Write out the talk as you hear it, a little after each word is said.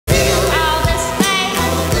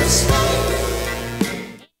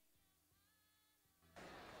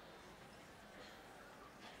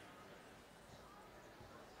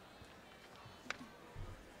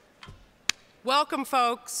Welcome,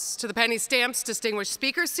 folks, to the Penny Stamps Distinguished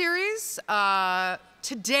Speaker Series.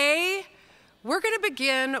 Today, we're going to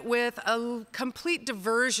begin with a complete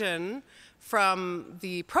diversion from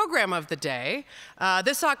the program of the day.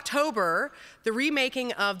 This October, the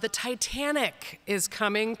remaking of the Titanic is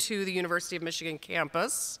coming to the University of Michigan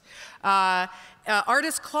campus.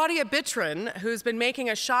 Artist Claudia Bittron, who's been making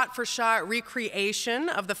a shot-for-shot recreation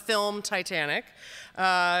of the film Titanic,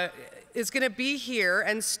 is going to be here,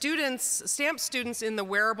 and stamp students in the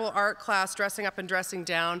wearable art class, Dressing Up and Dressing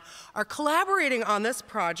Down, are collaborating on this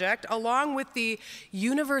project along with the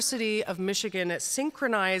University of Michigan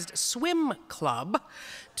Synchronized Swim Club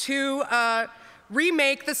to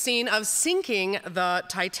remake the scene of sinking the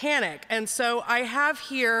Titanic. And so I have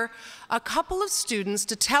here a couple of students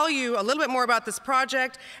to tell you a little bit more about this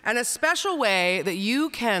project and a special way that you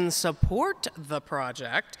can support the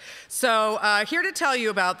project. So here to tell you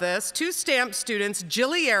about this, two stamp students,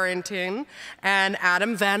 Jilly Arrington and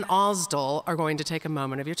Adam Van Osdol, are going to take a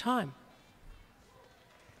moment of your time.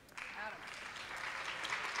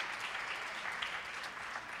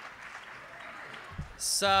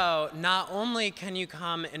 So, not only can you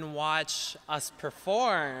come and watch us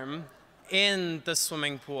perform in the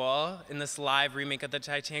swimming pool, in this live remake of the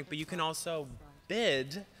Titanic, but you can also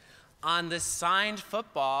bid on this signed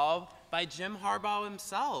football by Jim Harbaugh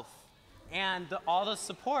himself. And all the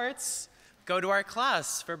supports go to our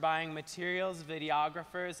class for buying materials,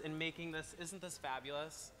 videographers, and making this. Isn't this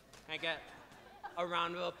fabulous? Can I get a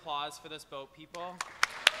round of applause for this boat, people?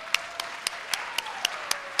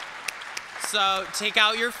 So take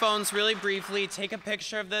out your phones really briefly, take a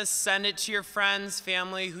picture of this, send it to your friends,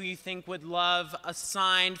 family who you think would love a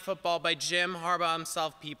signed football by Jim Harbaugh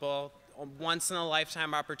himself, people. A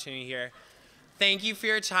once-in-a-lifetime opportunity here. Thank you for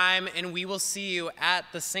your time, and we will see you at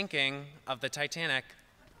the sinking of the Titanic.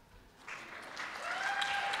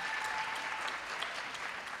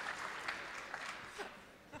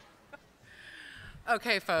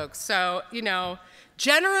 Okay, folks, so,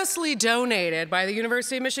 generously donated by the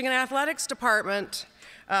University of Michigan Athletics Department.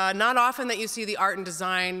 Not often that you see the art and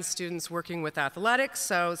design students working with athletics,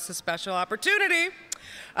 so it's a special opportunity.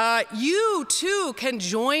 You, too, can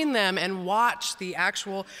join them and watch the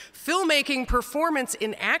actual filmmaking performance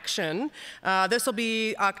in action. This will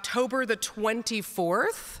be October the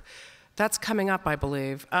 24th. That's coming up, I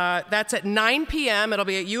believe. That's at 9 p.m. It'll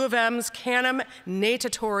be at U of M's Canum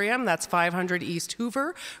Natatorium. That's 500 East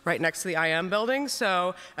Hoover, right next to the IM building.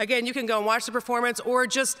 So again, you can go and watch the performance or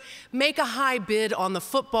just make a high bid on the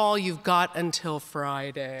football. You've got until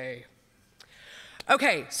Friday.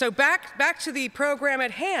 Okay, so back to the program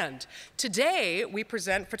at hand. Today, we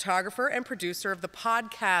present photographer and producer of the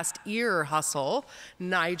podcast Ear Hustle,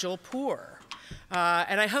 Nigel Poor.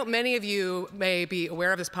 And I hope many of you may be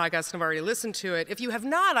aware of this podcast and have already listened to it. If you have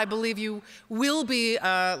not, I believe you will be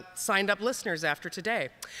signed up listeners after today.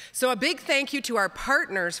 So a big thank you to our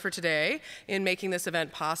partners for today in making this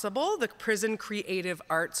event possible, the Prison Creative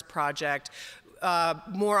Arts Project,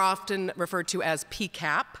 more often referred to as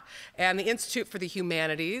PCAP, and the Institute for the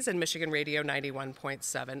Humanities and Michigan Radio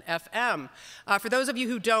 91.7 FM. For those of you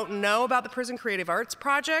who don't know about the Prison Creative Arts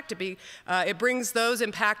Project, it brings those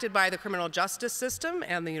impacted by the criminal justice system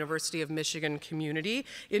and the University of Michigan community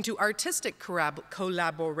into artistic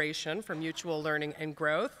collaboration for mutual learning and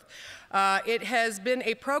growth. It has been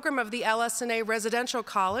a program of the LS&A Residential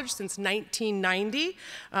College since 1990,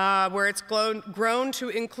 where it's grown to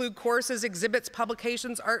include courses, exhibits,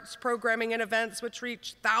 publications, arts programming, and events which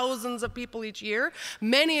reach thousands of people each year.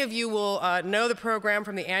 Many of you will know the program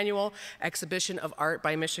from the annual exhibition of art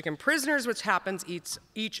by Michigan prisoners, which happens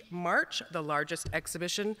each March, the largest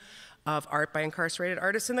exhibition of art by incarcerated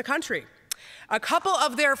artists in the country. A couple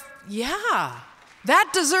of their, that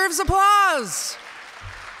deserves applause.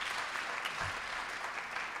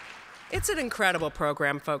 It's an incredible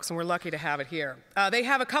program, folks, and we're lucky to have it here. They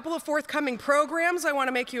have a couple of forthcoming programs I want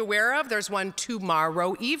to make you aware of. There's one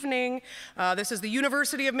tomorrow evening. This is the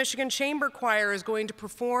University of Michigan Chamber Choir is going to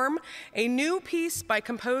perform a new piece by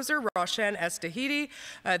composer Roshan Estahidi.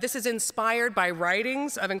 This is inspired by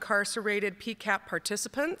writings of incarcerated PCAP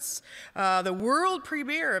participants. The world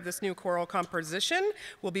premiere of this new choral composition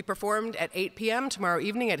will be performed at 8 p.m. tomorrow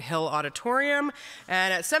evening at Hill Auditorium.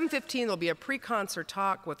 And at 7:15, there'll be a pre-concert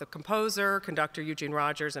talk with the composer, conductor Eugene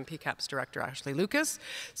Rogers, and PCAP's director Ashley Lucas.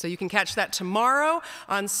 So you can catch that tomorrow.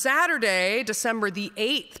 On Saturday, December the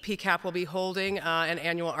 8th, PCAP will be holding an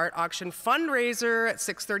annual art auction fundraiser at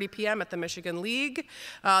 6:30 p.m. at the Michigan League.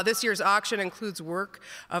 This year's auction includes work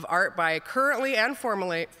of art by currently and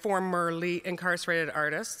formerly incarcerated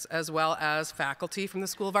artists, as well as faculty from the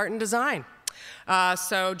School of Art and Design.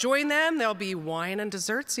 So join them. There'll be wine and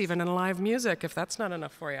desserts even and live music if that's not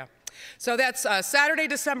enough for you. So that's Saturday,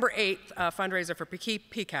 December 8th, fundraiser for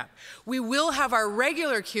PCAP. We will have our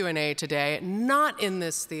regular Q&A today, not in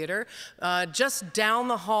this theater. Just down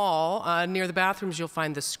the hall, near the bathrooms, you'll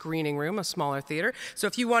find the screening room, a smaller theater. So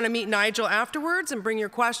if you want to meet Nigel afterwards and bring your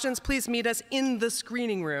questions, please meet us in the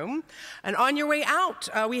screening room. And on your way out,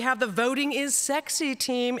 we have the Voting is Sexy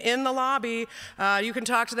team in the lobby. You can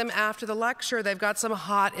talk to them after the lecture. They've got some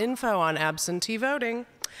hot info on absentee voting.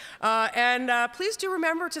 Please do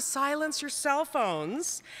remember to silence your cell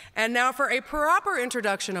phones. And now for a proper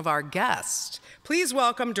introduction of our guest, please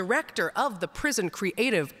welcome Director of the Prison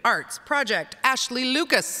Creative Arts Project, Ashley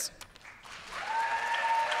Lucas.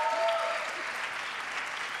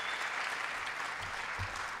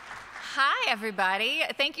 Hi, everybody.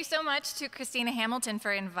 Thank you so much to Christina Hamilton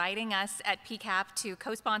for inviting us at PCAP to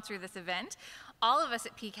co-sponsor this event. All of us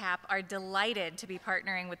at PCAP are delighted to be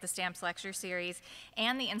partnering with the Stamps Lecture Series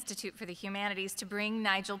and the Institute for the Humanities to bring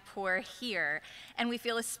Nigel Poor here. And we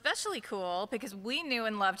feel especially cool because we knew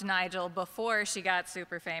and loved Nigel before she got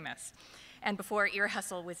super famous and before ear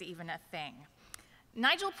hustle was even a thing.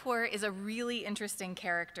 Nigel Poor is a really interesting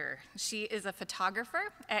character. She is a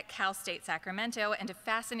photographer at Cal State Sacramento and a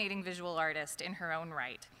fascinating visual artist in her own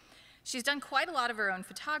right. She's done quite a lot of her own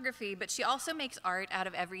photography, but she also makes art out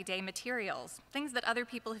of everyday materials, things that other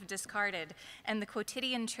people have discarded, and the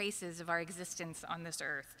quotidian traces of our existence on this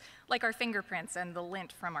earth, like our fingerprints and the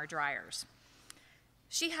lint from our dryers.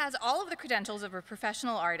 She has all of the credentials of a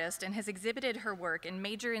professional artist and has exhibited her work in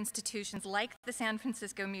major institutions like the San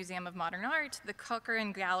Francisco Museum of Modern Art, the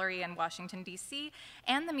Corcoran Gallery in Washington, D.C.,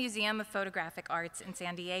 and the Museum of Photographic Arts in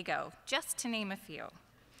San Diego, just to name a few.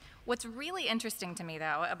 What's really interesting to me,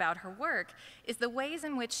 though, about her work is the ways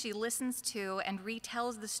in which she listens to and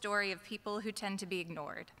retells the story of people who tend to be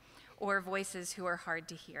ignored, or voices who are hard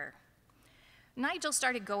to hear. Nigel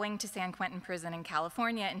started going to San Quentin Prison in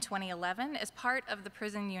California in 2011 as part of the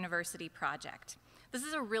Prison University Project. This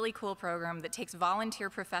is a really cool program that takes volunteer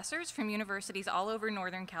professors from universities all over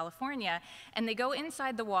Northern California, and they go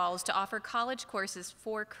inside the walls to offer college courses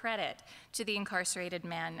for credit to the incarcerated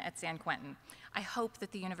men at San Quentin. I hope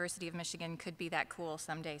that the University of Michigan could be that cool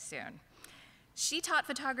someday soon. She taught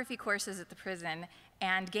photography courses at the prison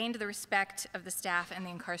and gained the respect of the staff and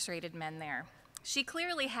the incarcerated men there. She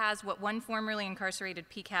clearly has what one formerly incarcerated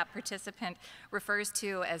PCAP participant refers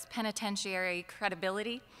to as penitentiary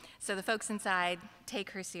credibility, so the folks inside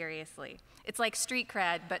take her seriously. It's like street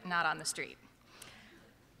cred, but not on the street.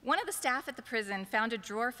 One of the staff at the prison found a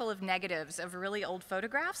drawer full of negatives of really old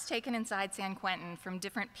photographs taken inside San Quentin from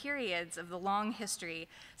different periods of the long history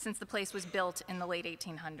since the place was built in the late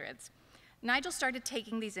 1800s. Nigel started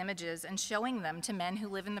taking these images and showing them to men who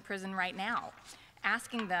live in the prison right now,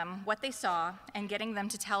 asking them what they saw and getting them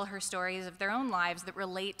to tell her stories of their own lives that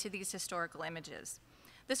relate to these historical images.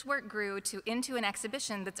 This work grew into an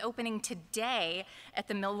exhibition that's opening today at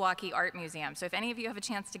the Milwaukee Art Museum. So if any of you have a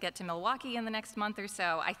chance to get to Milwaukee in the next month or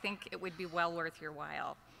so, I think it would be well worth your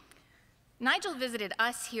while. Nigel visited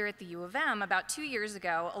us here at the U of M about 2 years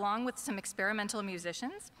ago, along with some experimental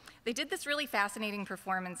musicians. They did this really fascinating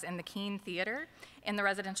performance in the Keene Theater in the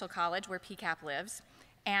residential college where PCAP lives.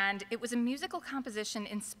 And it was a musical composition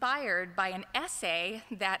inspired by an essay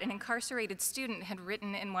that an incarcerated student had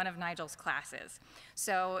written in one of Nigel's classes.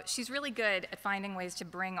 So she's really good at finding ways to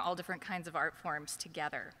bring all different kinds of art forms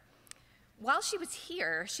together. While she was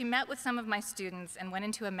here, she met with some of my students and went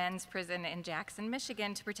into a men's prison in Jackson,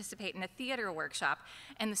 Michigan to participate in a theater workshop.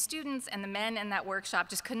 And the students and the men in that workshop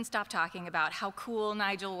just couldn't stop talking about how cool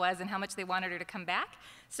Nigel was and how much they wanted her to come back.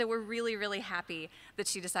 So we're really, really happy that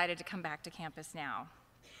she decided to come back to campus now.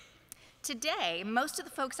 Today, most of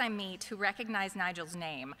the folks I meet who recognize Nigel's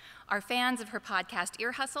name are fans of her podcast,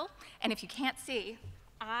 Ear Hustle, and if you can't see,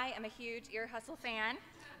 I am a huge Ear Hustle fan.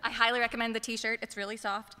 I highly recommend the t-shirt, it's really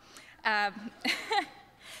soft.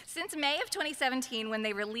 Since May of 2017, when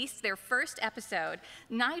they released their first episode,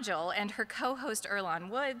 Nigel and her co-host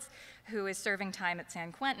Earlonne Woods, who is serving time at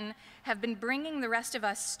San Quentin, have been bringing the rest of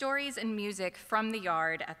us stories and music from the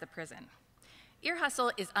yard at the prison. Ear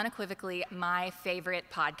Hustle is unequivocally my favorite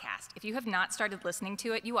podcast. If you have not started listening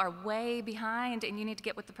to it, you are way behind and you need to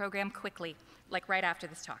get with the program quickly, like right after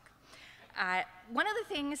this talk. One of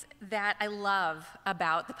the things that I love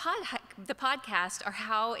about the podcast are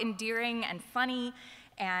how endearing and funny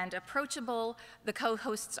and approachable the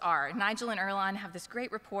co-hosts are. Nigel and Earlonne have this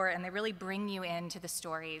great rapport and they really bring you into the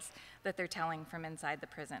stories that they're telling from inside the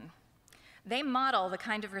prison. They model the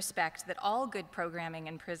kind of respect that all good programming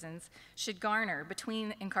in prisons should garner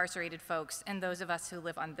between incarcerated folks and those of us who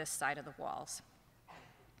live on this side of the walls.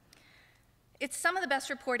 It's some of the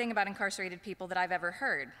best reporting about incarcerated people that I've ever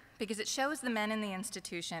heard, because it shows the men in the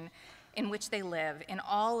institution in which they live in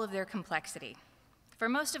all of their complexity. For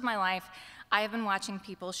most of my life, I have been watching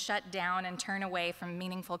people shut down and turn away from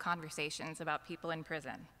meaningful conversations about people in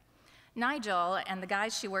prison. Nigel and the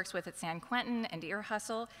guys she works with at San Quentin and Ear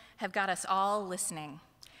Hustle have got us all listening,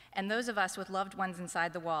 and those of us with loved ones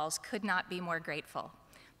inside the walls could not be more grateful.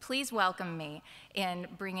 Please welcome me in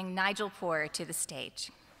bringing Nigel Poor to the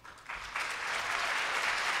stage.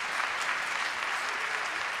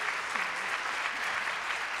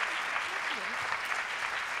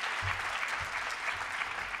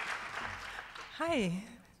 Hi.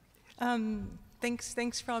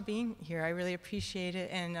 Thanks for all being here. I really appreciate it,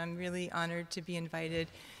 and I'm really honored to be invited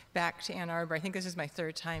back to Ann Arbor. I think this is my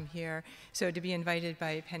third time here. So to be invited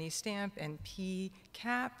by Penny Stamp and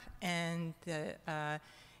PCAP and the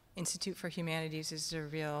Institute for Humanities is a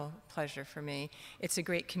real pleasure for me. It's a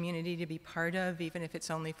great community to be part of, even if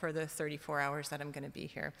it's only for the 34 hours that I'm going to be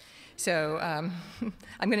here. So I'm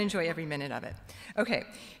going to enjoy every minute of it. Okay,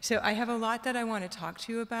 so I have a lot that I want to talk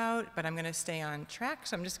to you about, but I'm going to stay on track,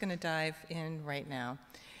 so I'm just going to dive in right now.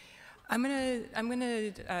 I'm going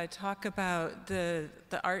to talk about the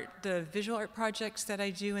visual art projects that I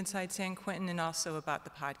do inside San Quentin, and also about the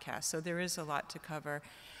podcast. So there is a lot to cover.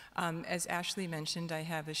 As Ashley mentioned, I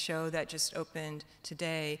have a show that just opened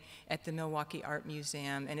today at the Milwaukee Art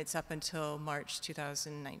Museum, and it's up until March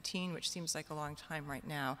 2019, which seems like a long time right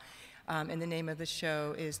now. And the name of the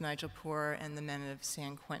show is Nigel Poor and the Men of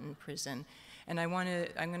San Quentin Prison. And I'm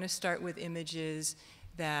going to start with images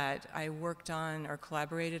that I worked on or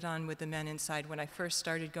collaborated on with the men inside when I first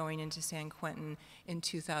started going into San Quentin in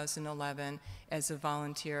 2011 as a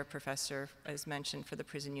volunteer professor, as mentioned, for the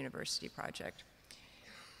Prison University Project.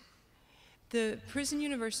 The Prison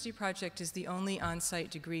University Project is the only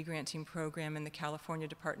on-site degree granting program in the California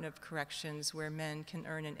Department of Corrections where men can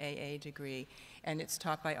earn an AA degree, and it's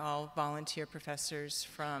taught by all volunteer professors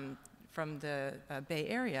from the Bay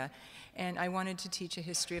Area. And I wanted to teach a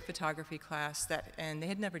history of photography class, and they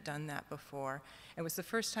had never done that before. It was the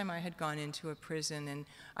first time I had gone into a prison, and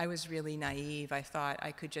I was really naive. I thought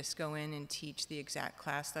I could just go in and teach the exact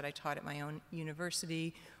class that I taught at my own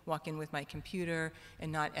university, walk in with my computer,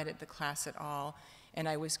 and not edit the class at all. And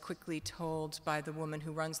I was quickly told by the woman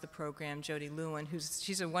who runs the program, Jody Lewin,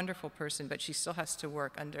 she's a wonderful person, but she still has to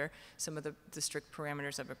work under some of the strict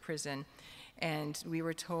parameters of a prison. And we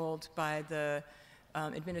were told by the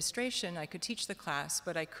administration I could teach the class,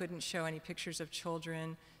 but I couldn't show any pictures of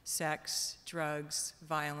children, sex, drugs,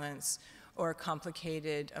 violence, or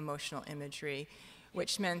complicated emotional imagery,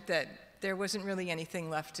 which meant that there wasn't really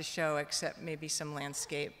anything left to show except maybe some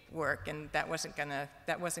landscape work, and that wasn't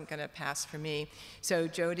gonna pass for me. So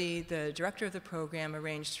Jody, the director of the program,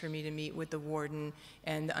 arranged for me to meet with the warden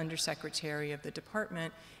and the undersecretary of the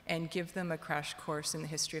department and give them a crash course in the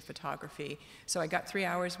history of photography. So I got 3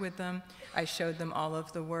 hours with them. I showed them all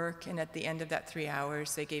of the work, and at the end of that 3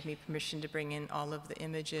 hours, they gave me permission to bring in all of the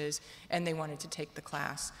images, and they wanted to take the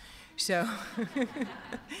class. So,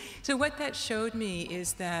 so what that showed me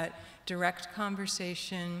is that direct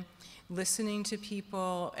conversation, listening to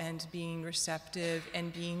people and being receptive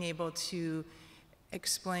and being able to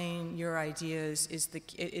explain your ideas is the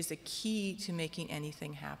key to making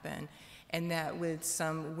anything happen. And that with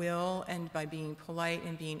some will and by being polite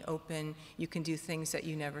and being open, you can do things that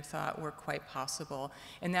you never thought were quite possible.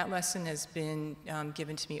 And that lesson has been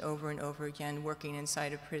given to me over and over again working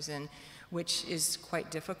inside a prison, which is quite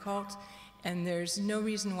difficult. And there's no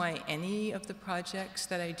reason why any of the projects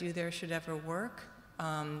that I do there should ever work,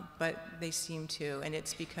 but they seem to. And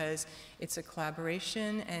it's because it's a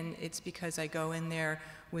collaboration, and it's because I go in there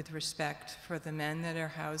with respect for the men that are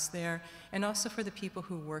housed there, and also for the people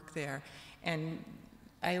who work there. And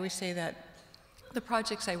I always say that the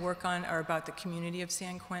projects I work on are about the community of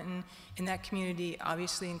San Quentin, and that community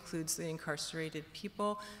obviously includes the incarcerated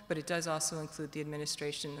people, but it does also include the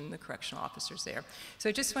administration and the correctional officers there. So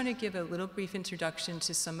I just want to give a little brief introduction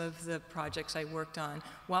to some of the projects I worked on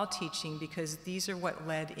while teaching, because these are what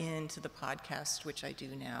led into the podcast, which I do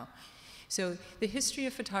now. So the history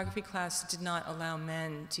of photography class did not allow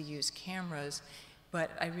men to use cameras, but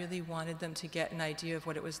I really wanted them to get an idea of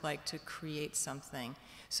what it was like to create something.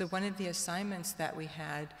 So one of the assignments that we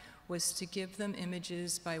had was to give them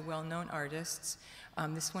images by well-known artists.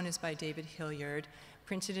 This one is by David Hilliard,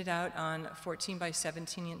 printed it out on 14 by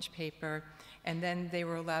 17 inch paper, and then they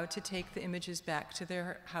were allowed to take the images back to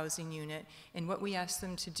their housing unit. And what we asked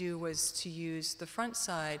them to do was to use the front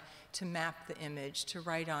side to map the image, to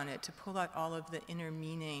write on it, to pull out all of the inner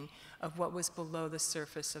meaning of what was below the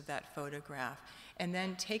surface of that photograph, and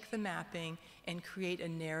then take the mapping and create a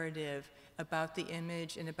narrative about the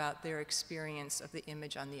image and about their experience of the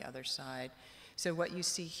image on the other side. So what you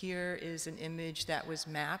see here is an image that was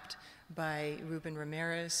mapped by Ruben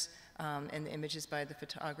Ramirez, and the image is by the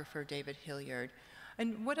photographer David Hilliard.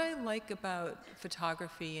 And what I like about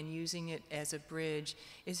photography and using it as a bridge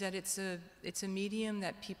is that it's a medium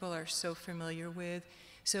that people are so familiar with.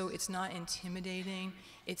 So it's not intimidating.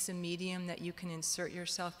 It's a medium that you can insert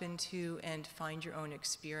yourself into and find your own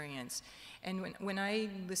experience. And when I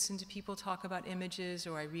listen to people talk about images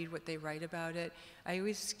or I read what they write about it, I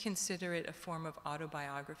always consider it a form of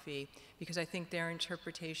autobiography, because I think their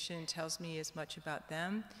interpretation tells me as much about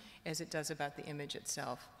them as it does about the image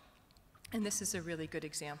itself. And this is a really good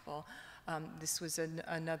example. This was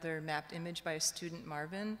another mapped image by a student,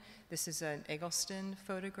 Marvin. This is an Eggleston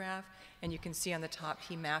photograph, and you can see on the top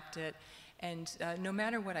he mapped it. And no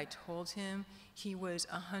matter what I told him, he was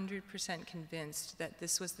 100% convinced that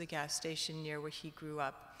this was the gas station near where he grew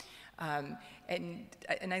up. And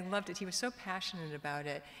I loved it. He was so passionate about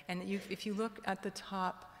it. And if you look at the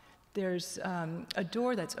top, there's a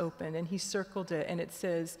door that's open, and he circled it, and it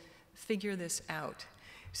says, "Figure this out."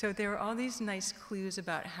 So there are all these nice clues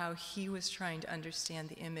about how he was trying to understand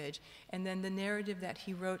the image. And then the narrative that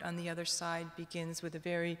he wrote on the other side begins with a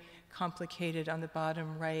very complicated, on the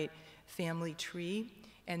bottom right, family tree,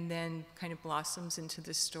 and then kind of blossoms into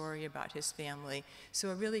the story about his family.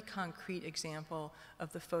 So a really concrete example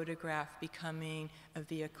of the photograph becoming a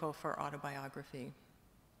vehicle for autobiography.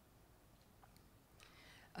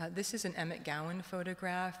 This is an Emmett Gowan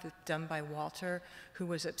photograph done by Walter, who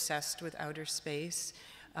was obsessed with outer space.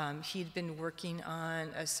 He'd been working on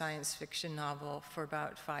a science fiction novel for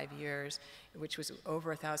about 5 years, which was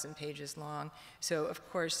over 1,000 pages long. So, of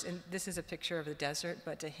course, and this is a picture of the desert,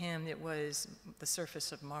 but to him it was the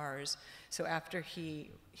surface of Mars. So after he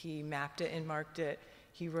mapped it and marked it,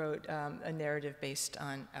 he wrote a narrative based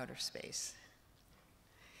on outer space.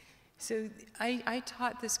 So I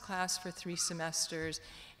taught this class for 3 semesters,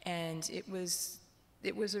 and it was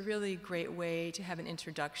a really great way to have an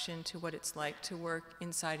introduction to what it's like to work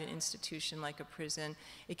inside an institution like a prison.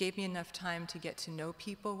 It gave me enough time to get to know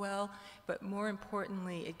people well, but more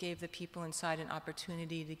importantly, it gave the people inside an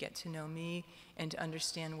opportunity to get to know me and to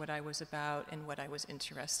understand what I was about and what I was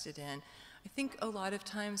interested in. I think a lot of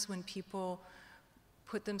times when people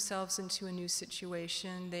put themselves into a new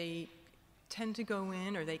situation, they tend to go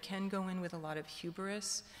in, or they can go in with a lot of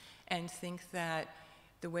hubris and think that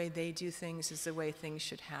the way they do things is the way things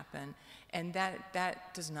should happen. And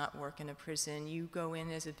that does not work in a prison. You go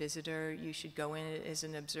in as a visitor, you should go in as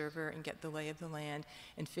an observer and get the lay of the land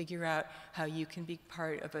and figure out how you can be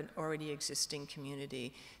part of an already existing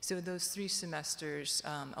community. So those 3 semesters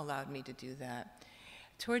allowed me to do that.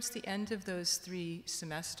 Towards the end of those 3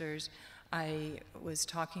 semesters, I was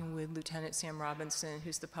talking with Lieutenant Sam Robinson,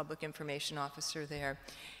 who's the public information officer there.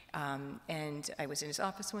 And I was in his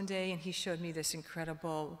office one day, and he showed me this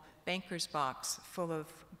incredible banker's box full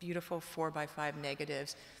of beautiful 4x5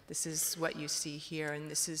 negatives. This is what you see here, and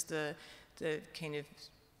this is the kind of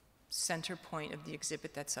center point of the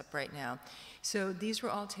exhibit that's up right now. So these were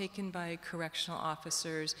all taken by correctional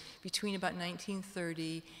officers between about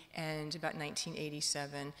 1930 and about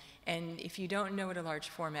 1987. And if you don't know what a large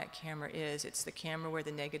format camera is, it's the camera where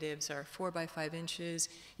the negatives are 4 by 5 inches.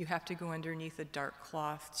 You have to go underneath a dark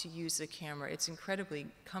cloth to use the camera. It's incredibly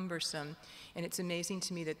cumbersome, and it's amazing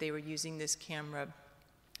to me that they were using this camera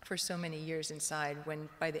for so many years inside, when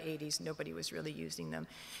by the 80s nobody was really using them.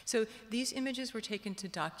 So these images were taken to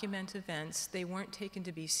document events. They weren't taken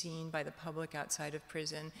to be seen by the public outside of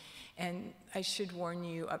prison. And I should warn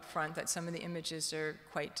you up front that some of the images are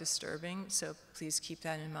quite disturbing, so please keep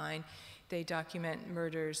that in mind. They document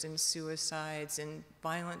murders and suicides and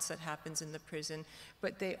violence that happens in the prison,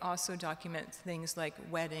 but they also document things like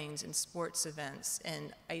weddings and sports events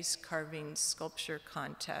and ice carving sculpture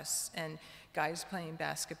contests and guys playing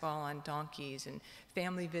basketball on donkeys and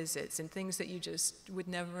family visits and things that you just would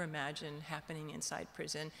never imagine happening inside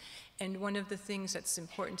prison. And one of the things that's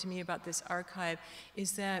important to me about this archive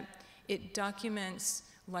is that it documents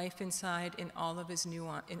life inside in all of its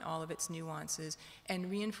nuances,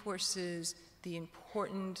 and reinforces the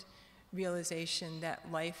important realization that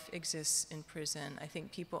life exists in prison. I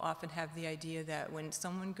think people often have the idea that when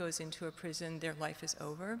someone goes into a prison, their life is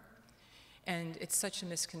over. And it's such a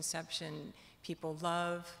misconception. People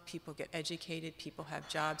love, people get educated, people have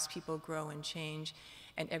jobs, people grow and change,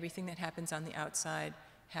 and everything that happens on the outside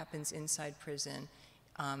happens inside prison.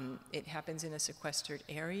 It happens in a sequestered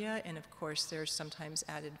area, and of course there's sometimes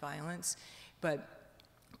added violence, but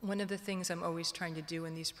one of the things I'm always trying to do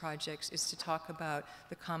in these projects is to talk about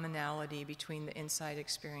the commonality between the inside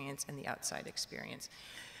experience and the outside experience.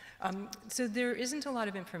 So there isn't a lot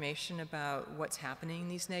of information about what's happening in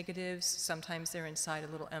these negatives. Sometimes they're inside a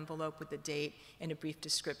little envelope with a date and a brief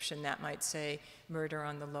description that might say murder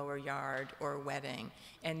on the lower yard or wedding.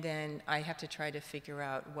 And then I have to try to figure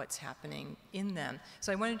out what's happening in them.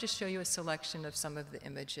 So I wanted to show you a selection of some of the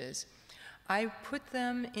images. I put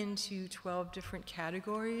them into 12 different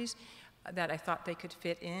categories that I thought they could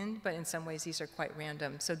fit in, but in some ways these are quite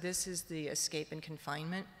random. So this is the escape and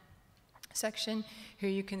confinement section. Here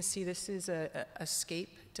you can see this is a escape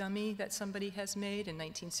dummy that somebody has made in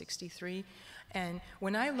 1963. And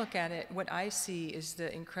when I look at it, what I see is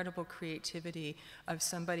the incredible creativity of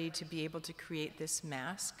somebody to be able to create this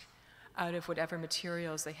mask out of whatever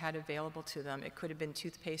materials they had available to them. It could have been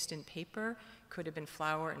toothpaste and paper, could have been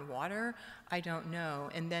flour and water, I don't know.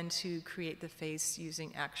 And then to create the face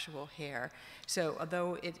using actual hair. So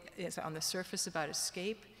although it is on the surface about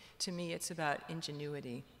escape, to me it's about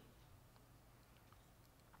ingenuity.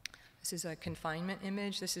 This is a confinement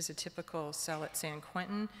image. This is a typical cell at San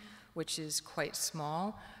Quentin, which is quite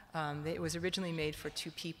small. It was originally made for 2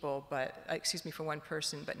 people, but, for 1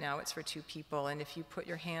 person, but now it's for 2 people. And if you put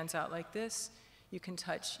your hands out like this, you can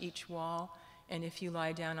touch each wall. And if you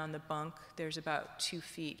lie down on the bunk, there's about 2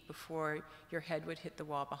 feet before your head would hit the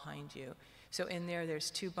wall behind you. So in there's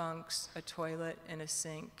 2 bunks, a toilet, and a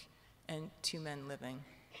sink, and 2 men living.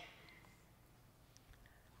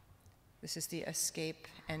 This is the escape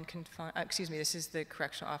and this is the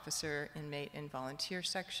correctional officer, inmate, and volunteer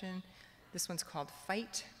section. This one's called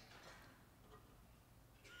Fight.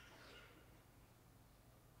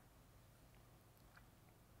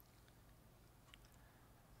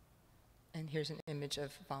 And here's an image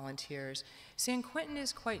of volunteers. San Quentin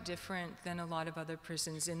is quite different than a lot of other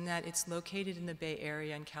prisons in that it's located in the Bay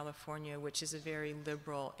Area in California, which is a very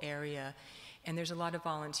liberal area. And there's a lot of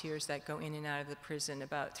volunteers that go in and out of the prison,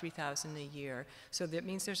 about 3,000 a year. So that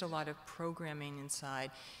means there's a lot of programming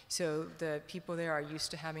inside. So the people there are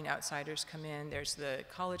used to having outsiders come in. There's the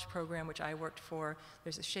college program, which I worked for.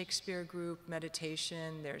 There's a Shakespeare group,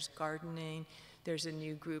 meditation, there's gardening. There's a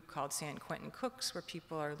new group called San Quentin Cooks, where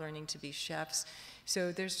people are learning to be chefs.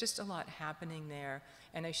 So there's just a lot happening there.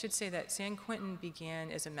 And I should say that San Quentin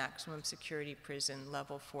began as a maximum security prison,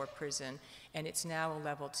 level 4 prison, and it's now a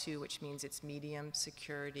level 2, which means it's medium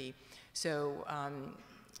security. So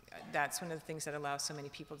that's one of the things that allows so many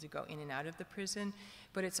people to go in and out of the prison.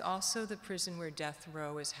 But it's also the prison where death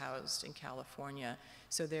row is housed in California.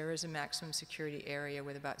 So there is a maximum security area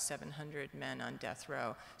with about 700 men on death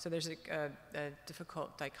row. So there's a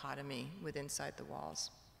difficult dichotomy with inside the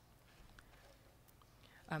walls.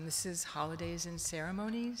 This is holidays and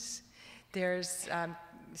ceremonies. There's,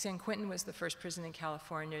 San Quentin was the first prison in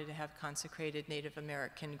California to have consecrated Native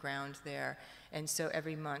American ground there. And so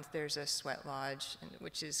every month there's a sweat lodge,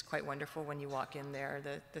 which is quite wonderful when you walk in there.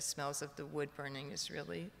 The smells of the wood burning is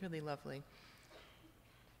really, really lovely.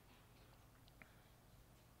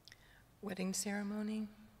 Wedding ceremony.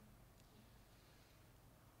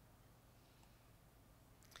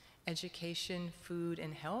 Education, food,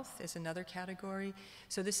 and health is another category.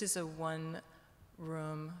 So this is a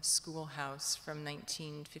 1-room schoolhouse from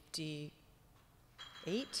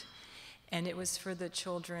 1958, and it was for the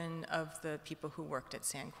children of the people who worked at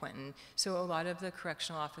San Quentin. So a lot of the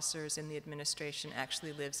correctional officers in the administration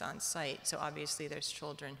actually lives on site, so obviously there's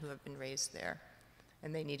children who have been raised there,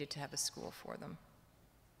 and they needed to have a school for them.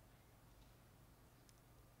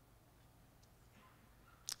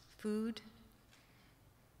 Food.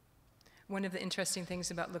 One of the interesting things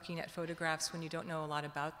about looking at photographs when you don't know a lot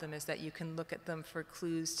about them is that you can look at them for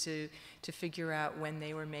clues to figure out when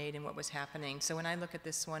they were made and what was happening. So when I look at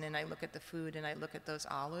this one and I look at the food and I look at those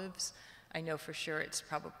olives, I know for sure it's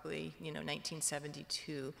probably,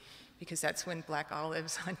 1972, because that's when black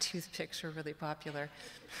olives on toothpicks were really popular.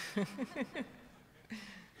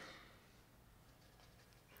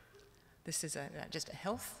 This is just a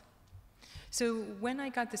health. So when I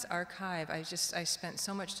got this archive, I spent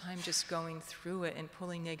so much time just going through it and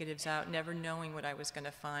pulling negatives out, never knowing what I was going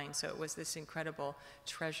to find. So it was this incredible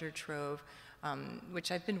treasure trove,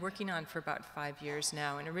 which I've been working on for about 5 years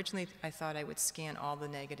now. And originally I thought I would scan all the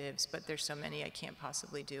negatives, but there's so many I can't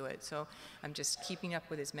possibly do it. So I'm just keeping up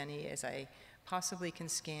with as many as I possibly can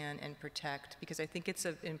scan and protect, because I think it's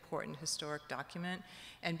an important historic document.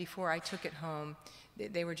 And before I took it home,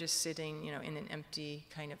 they were just sitting, in an empty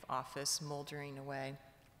kind of office, moldering away.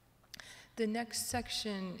 The next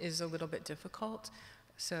section is a little bit difficult,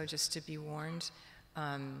 so just to be warned,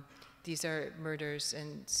 these are murders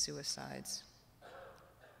and suicides.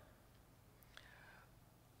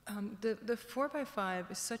 The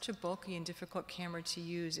 4x5 is such a bulky and difficult camera to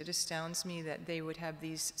use. It astounds me that they would have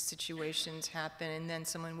these situations happen and then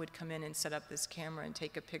someone would come in and set up this camera and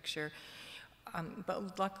take a picture.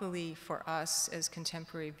 But luckily for us as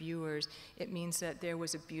contemporary viewers, it means that there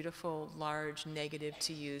was a beautiful, large negative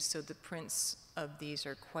to use, so the prints of these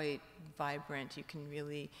are quite vibrant. You can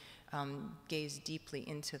really gaze deeply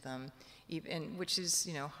into them, which is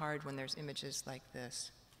hard when there's images like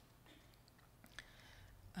this.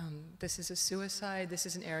 This is a suicide. This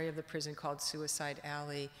is an area of the prison called Suicide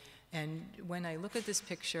Alley. And when I look at this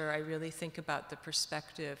picture, I really think about the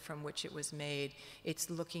perspective from which it was made. It's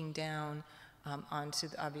looking down onto,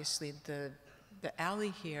 obviously, the alley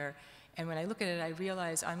here. And when I look at it, I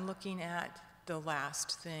realize I'm looking at the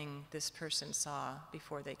last thing this person saw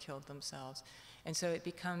before they killed themselves. And so it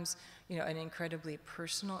becomes, an incredibly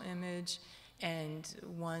personal image and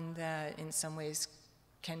one that in some ways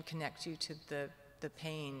can connect you to the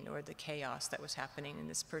pain or the chaos that was happening in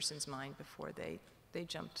this person's mind before they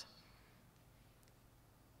jumped.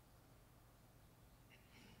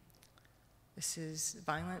 This is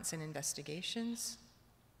Violence and Investigations.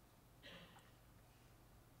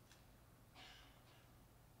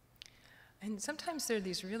 And sometimes there are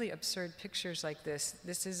these really absurd pictures like this.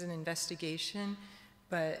 This is an investigation,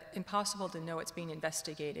 but impossible to know what's being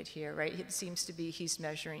investigated here, right? It seems to be he's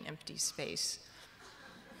measuring empty space.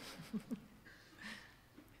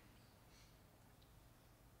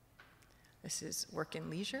 This is Work and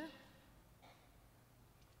Leisure.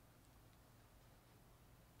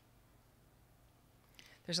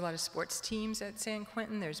 There's a lot of sports teams at San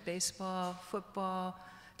Quentin. There's baseball, football,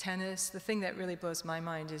 tennis. The thing that really blows my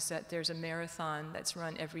mind is that there's a marathon that's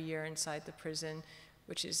run every year inside the prison,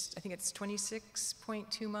 which is, I think it's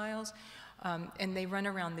 26.2 miles. And they run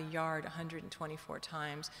around the yard 124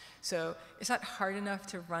 times. So it's not hard enough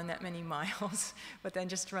to run that many miles, but then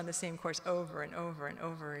just to run the same course over and over and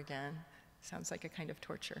over again. Sounds like a kind of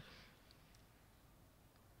torture.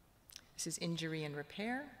 This is Injury and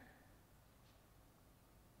Repair.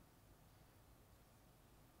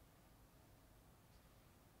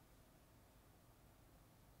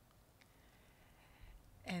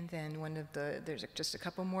 And then there's just a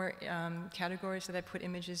couple more categories that I put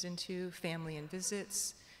images into: family and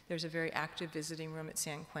visits. There's a very active visiting room at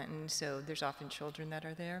San Quentin, so there's often children that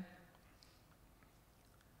are there.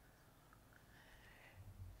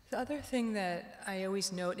 The other thing that I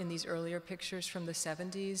always note in these earlier pictures from the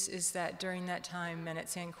 70s is that during that time, men at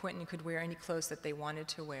San Quentin could wear any clothes that they wanted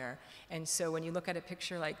to wear. And so when you look at a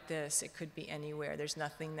picture like this, it could be anywhere. There's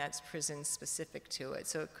nothing that's prison specific to it.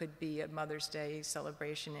 So it could be a Mother's Day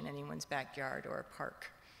celebration in anyone's backyard or a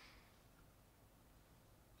park.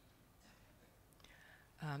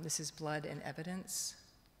 This is Blood and Evidence.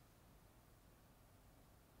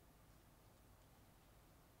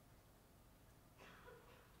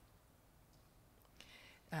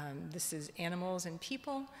 This is Animals and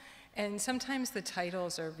People, and sometimes the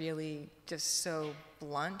titles are really just so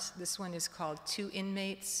blunt. This one is called Two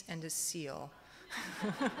Inmates and a Seal,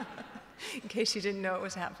 in case you didn't know what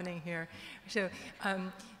was happening here. So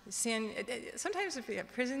sometimes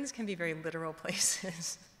prisons can be very literal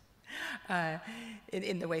places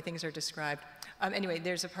in the way things are described. Anyway,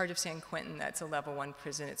 there's a part of San Quentin that's a level 1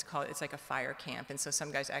 prison. It's like a fire camp, and so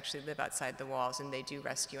some guys actually live outside the walls, and they do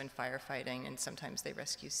rescue and firefighting, and sometimes they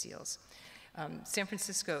rescue SEALs. San Quentin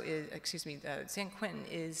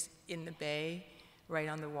is in the bay, right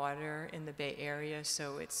on the water in the Bay Area,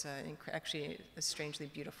 so it's actually a strangely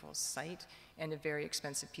beautiful site and a very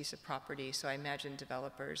expensive piece of property. So I imagine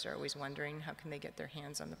developers are always wondering how can they get their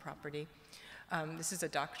hands on the property. This is a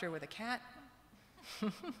doctor with a cat.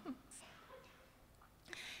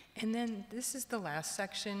 And then this is the last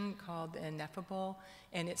section called Ineffable,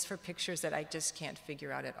 and it's for pictures that I just can't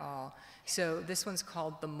figure out at all. So this one's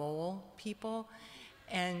called The Mole People,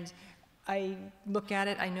 and I look at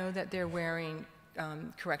it, I know that they're wearing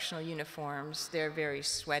correctional uniforms. They're very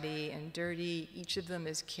sweaty and dirty. Each of them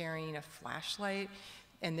is carrying a flashlight,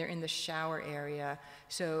 and they're in the shower area.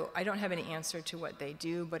 So I don't have any answer to what they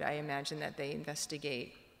do, but I imagine that they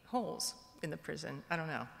investigate holes in the prison. I don't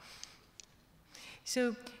know.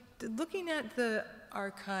 So looking at the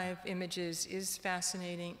archive images is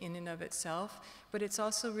fascinating in and of itself, but it's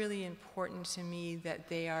also really important to me that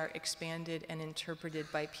they are expanded and interpreted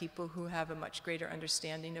by people who have a much greater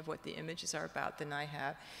understanding of what the images are about than I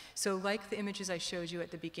have. So like the images I showed you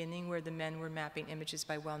at the beginning where the men were mapping images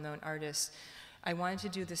by well-known artists, I wanted to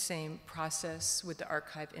do the same process with the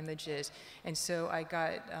archive images. And so I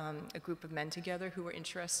got a group of men together who were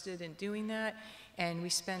interested in doing that. And we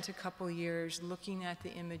spent a couple years looking at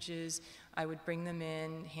the images. I would bring them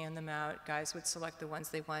in, hand them out. Guys would select the ones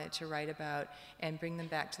they wanted to write about and bring them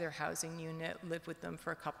back to their housing unit, live with them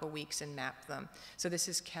for a couple weeks and map them. So this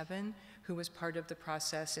is Kevin, who was part of the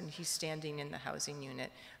process, and he's standing in the housing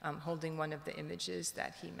unit holding one of the images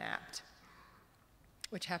that he mapped,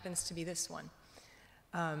 which happens to be this one.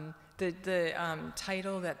 The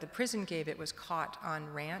title that the prison gave it was Caught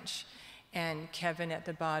on Ranch, and Kevin at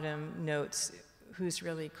the bottom notes who's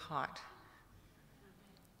really caught.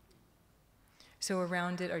 So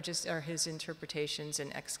around it are his interpretations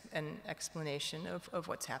and explanation of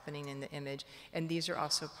what's happening in the image, and these are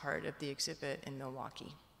also part of the exhibit in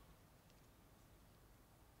Milwaukee.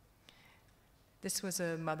 This was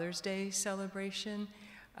a Mother's Day celebration.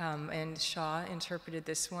 And Shaw interpreted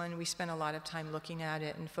this one. We spent a lot of time looking at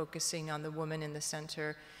it and focusing on the woman in the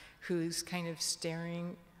center who's kind of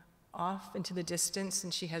staring off into the distance,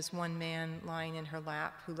 and she has one man lying in her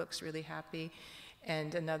lap who looks really happy,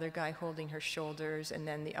 and another guy holding her shoulders, and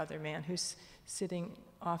then the other man who's sitting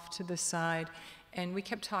off to the side. And we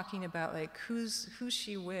kept talking about, like, who's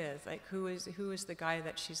she with? Like, who is the guy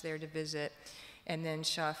that she's there to visit? And then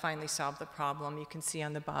Shaw finally solved the problem. You can see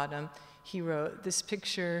on the bottom, he wrote, "This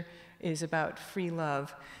picture is about free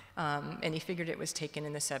love," and he figured it was taken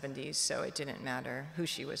in the 70s, so it didn't matter who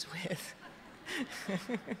she was with.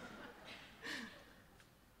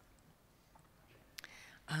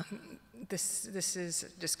 This is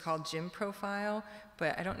just called Gym Profile,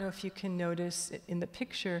 but I don't know if you can notice in the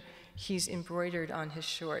picture, he's embroidered on his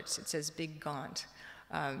shorts. It says Big Gaunt.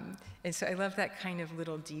 And so I love that kind of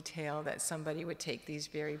little detail that somebody would take these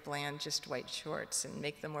very bland, just white shorts and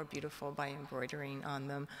make them more beautiful by embroidering on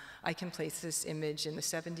them. I can place this image in the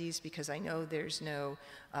 70s because I know there's no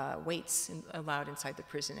weights allowed inside the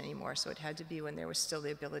prison anymore, so it had to be when there was still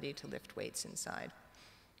the ability to lift weights inside.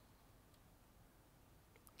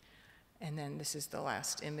 And then this is the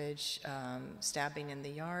last image, stabbing in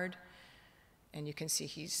the yard. And you can see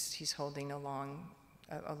he's holding a long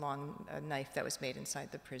knife that was made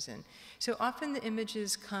inside the prison. So often the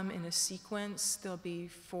images come in a sequence. There'll be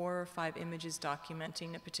 4 or 5 images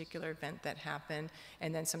documenting a particular event that happened,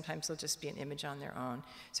 and then sometimes there'll just be an image on their own.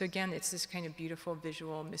 So again, it's this kind of beautiful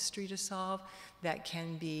visual mystery to solve that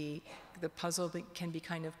can be, the puzzle that can be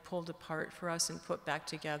kind of pulled apart for us and put back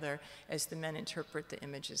together as the men interpret the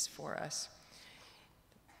images for us.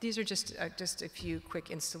 These are just a few quick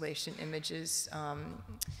installation images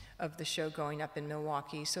of the show going up in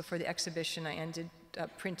Milwaukee. So for the exhibition, I ended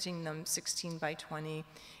up printing them 16 by 20,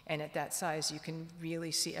 and at that size, you can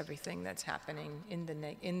really see everything that's happening in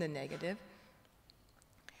the negative.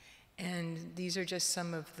 And these are just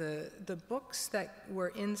some of the books that were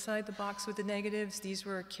inside the box with the negatives. These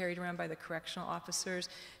were carried around by the correctional officers,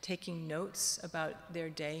 taking notes about their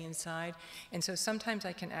day inside. And so sometimes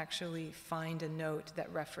I can actually find a note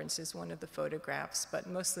that references one of the photographs, but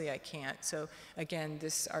mostly I can't. So again,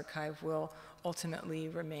 this archive will ultimately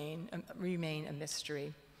remain a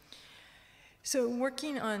mystery. So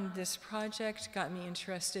working on this project got me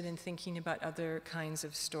interested in thinking about other kinds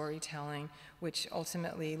of storytelling, which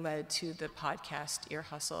ultimately led to the podcast Ear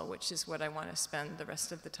Hustle, which is what I want to spend the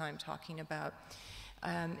rest of the time talking about.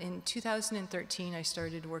 In 2013, I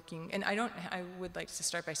started working, and I would like to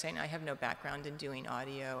start by saying I have no background in doing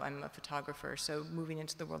audio. I'm a photographer, so moving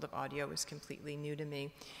into the world of audio was completely new to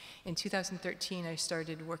me. In 2013, I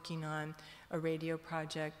started working on a radio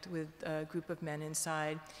project with a group of men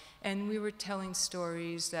inside, and we were telling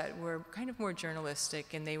stories that were kind of more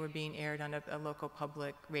journalistic, and they were being aired on a local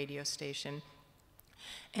public radio station.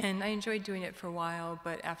 And I enjoyed doing it for a while,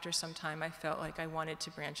 but after some time I felt like I wanted to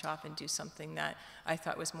branch off and do something that I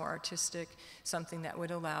thought was more artistic, something that would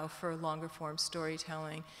allow for longer form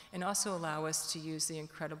storytelling, and also allow us to use the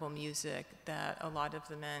incredible music that a lot of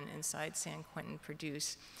the men inside San Quentin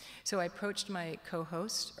produce. So I approached my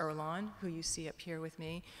co-host, Erlon, who you see up here with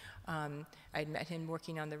me. I'd met him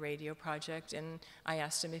working on the radio project, and I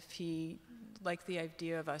asked him if he liked the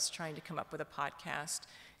idea of us trying to come up with a podcast.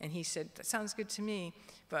 And he said, "That sounds good to me,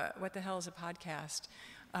 but what the hell is a podcast?"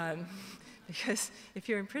 Because if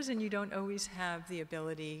you're in prison, you don't always have the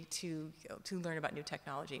ability to learn about new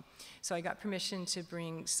technology. So I got permission to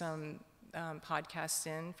bring some podcasts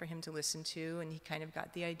in for him to listen to, and he kind of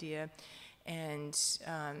got the idea. And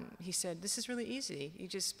he said, this is really easy. You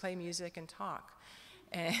just play music and talk.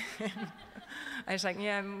 And I was like,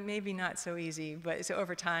 yeah, maybe not so easy. But so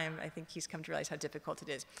over time, I think he's come to realize how difficult it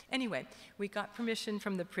is. Anyway, we got permission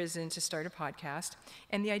from the prison to start a podcast.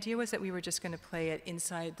 And the idea was that we were just going to play it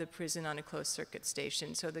inside the prison on a closed circuit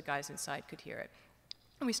station so the guys inside could hear it.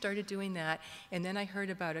 And we started doing that. And then I heard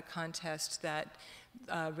about a contest that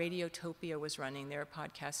Radiotopia was running, their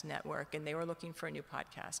podcast network, and they were looking for a new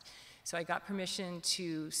podcast. So I got permission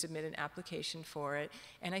to submit an application for it,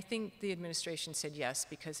 and I think the administration said yes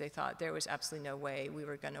because they thought there was absolutely no way we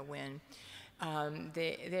were going to win.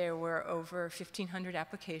 There were over 1,500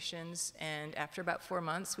 applications, and after about 4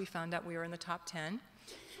 months, we found out we were in the top 10,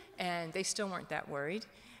 and they still weren't that worried.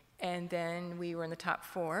 And then we were in the top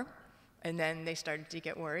 4, and then they started to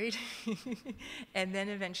get worried, and then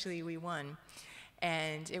eventually we won.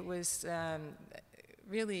 And it was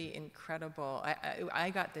really incredible. I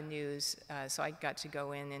got the news, so I got to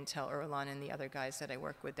go in and tell Erlan and the other guys that I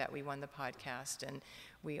work with that we won the podcast, and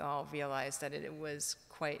we all realized that it was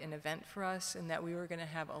quite an event for us and that we were going to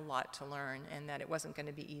have a lot to learn and that it wasn't going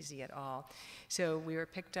to be easy at all. So we were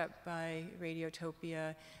picked up by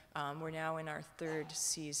Radiotopia. We're now in our 3rd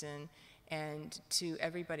season, and to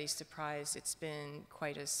everybody's surprise, it's been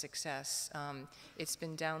quite a success. It's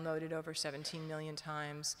been downloaded over 17 million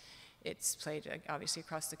times. It's played obviously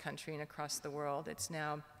across the country and across the world. It's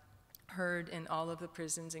now heard in all of the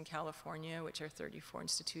prisons in California, which are 34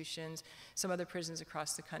 institutions, some other prisons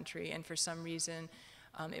across the country, and for some reason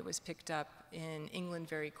it was picked up in England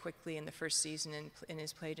very quickly in the 1st season and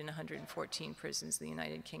is played in 114 prisons in the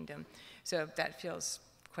United Kingdom. So that feels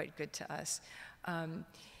quite good to us.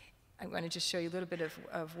 I'm going to just show you a little bit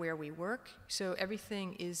of where we work. So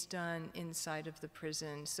everything is done inside of the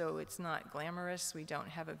prison. So it's not glamorous. We don't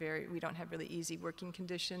have really easy working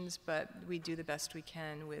conditions, but we do the best we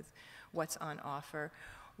can with what's on offer.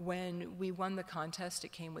 When we won the contest,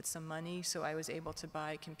 it came with some money, so I was able to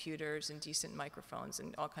buy computers and decent microphones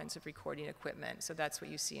and all kinds of recording equipment. So that's what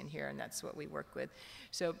you see in here, and that's what we work with.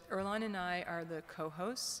 So Erlan and I are the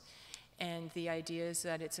co-hosts. And the idea is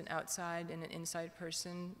that it's an outside and an inside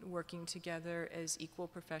person working together as equal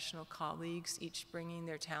professional colleagues, each bringing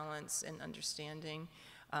their talents and understanding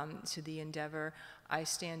to the endeavor. I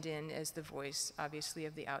stand in as the voice, obviously,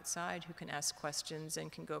 of the outside who can ask questions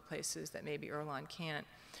and can go places that maybe Erlan can't.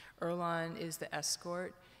 Erlan is the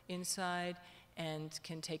escort inside and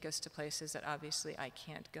can take us to places that obviously I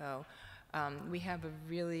can't go. We have a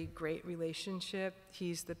really great relationship.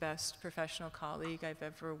 He's the best professional colleague I've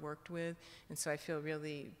ever worked with, and so I feel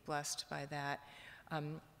really blessed by that.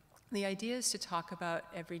 The idea is to talk about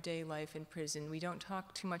everyday life in prison. We don't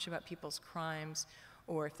talk too much about people's crimes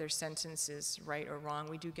or if their sentence is right or wrong.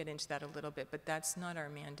 We do get into that a little bit, but that's not our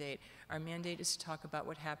mandate. Our mandate is to talk about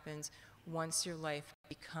what happens once your life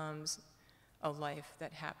becomes a life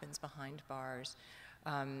that happens behind bars.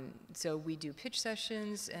 So we do pitch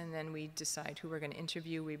sessions, and then we decide who we're going to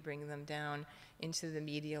interview. We bring them down into the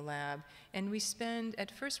media lab, and we spend, at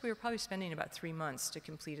first we were probably spending about 3 months to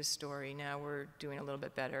complete a story. Now we're doing a little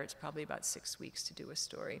bit better. It's probably about 6 weeks to do a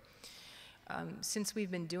story. Since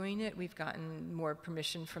we've been doing it, we've gotten more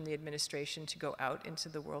permission from the administration to go out into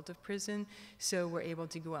the world of prison, so we're able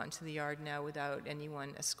to go out into the yard now without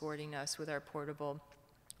anyone escorting us with our portable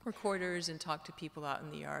recorders and talk to people out in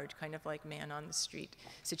the yard, kind of like man on the street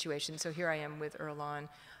situation. So here I am with Erlan,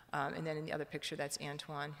 and then in the other picture that's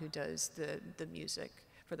Antoine, who does the music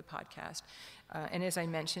for the podcast. And as I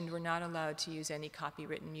mentioned, we're not allowed to use any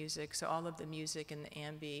copywritten music, so all of the music and the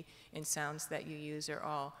ambi and sounds that you use are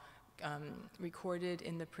all recorded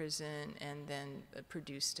in the prison and then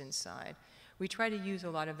produced inside. We try to use a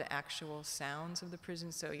lot of the actual sounds of the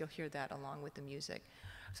prison, so you'll hear that along with the music.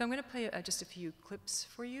 So I'm going to play just a few clips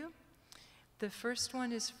for you. The first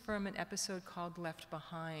one is from an episode called Left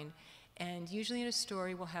Behind. And usually in a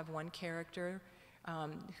story, we'll have one character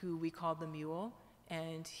who we call the mule,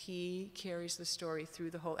 and he carries the story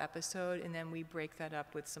through the whole episode, and then we break that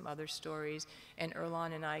up with some other stories, and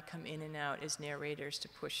Erlan and I come in and out as narrators to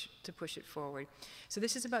push it forward. So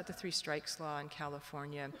this is about the 3 strikes law in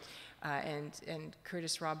California, and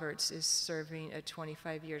Curtis Roberts is serving a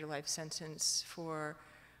 25-year-to-life sentence for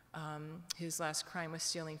his last crime was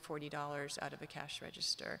stealing $40 out of a cash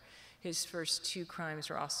register. His first 2 crimes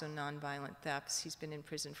were also nonviolent thefts. He's been in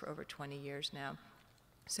prison for over 20 years now.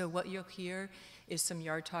 So what you'll hear is some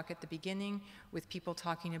yard talk at the beginning with people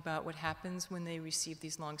talking about what happens when they receive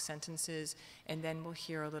these long sentences, and then we'll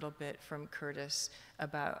hear a little bit from Curtis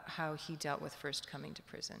about how he dealt with first coming to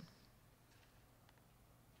prison.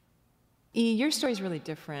 Your story's really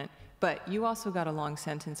different, but you also got a long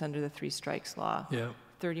sentence under the 3 strikes law. Yeah.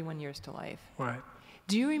 31 years to life. Right.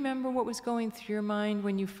 Do you remember what was going through your mind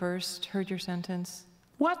when you first heard your sentence?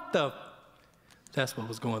 What the? That's what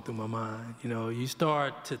was going through my mind. You know, you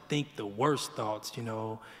start to think the worst thoughts, you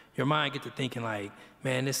know. Your mind get to thinking like,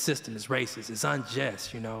 man, this system is racist, it's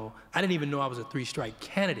unjust, you know. I didn't even know I was a 3-strike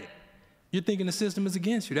candidate. You're thinking the system is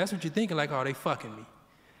against you. That's what you're thinking, like, oh, they fucking me.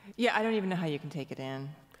 Yeah, I don't even know how you can take it in.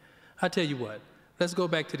 I tell you what, let's go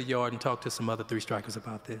back to the yard and talk to some other 3-strikers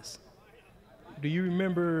about this. Do you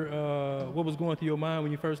remember what was going through your mind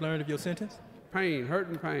when you first learned of your sentence? Pain, hurt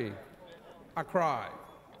and pain. I cried.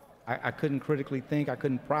 I couldn't critically think. I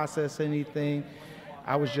couldn't process anything.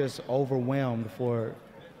 I was just overwhelmed for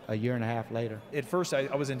a year and a half later. At first,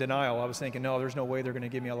 I was in denial. I was thinking, no, there's no way they're going to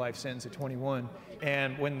give me a life sentence at 21.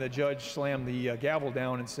 And when the judge slammed the gavel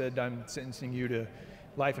down and said, I'm sentencing you to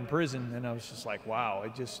life in prison, and I was just like, wow,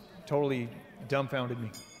 it just totally dumbfounded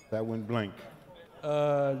me. That went blank.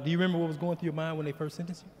 Do you remember what was going through your mind when they first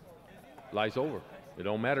sentenced you? Life's over. It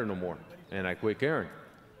don't matter no more. And I quit caring.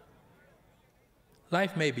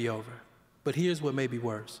 Life may be over, but here's what may be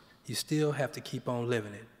worse. You still have to keep on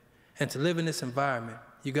living it. And to live in this environment,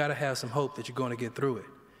 you gotta have some hope that you're gonna get through it.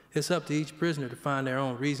 It's up to each prisoner to find their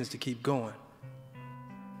own reasons to keep going.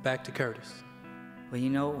 Back to Curtis. Well, you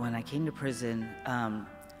know, when I came to prison,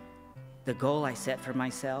 the goal I set for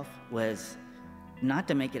myself was not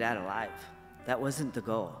to make it out alive. That wasn't the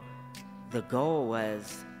goal. The goal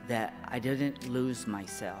was that I didn't lose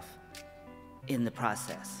myself in the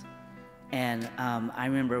process. And I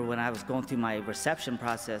remember when I was going through my reception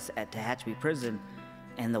process at Tehachapi Prison,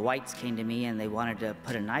 and the whites came to me and they wanted to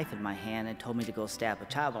put a knife in my hand and told me to go stab a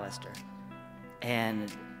child molester. And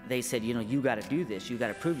they said, you know, you gotta do this, you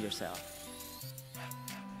gotta prove yourself.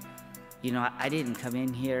 You know, I didn't come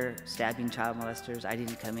in here stabbing child molesters. I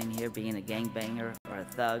didn't come in here being a gangbanger or a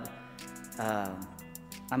thug.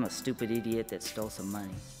 I'm a stupid idiot that stole some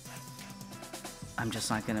money. I'm just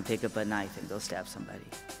not gonna pick up a knife and go stab somebody.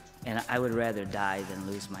 And I would rather die than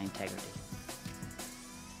lose my integrity.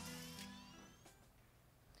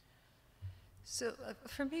 So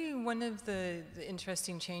for me, one of the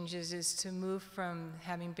interesting changes is to move from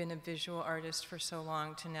having been a visual artist for so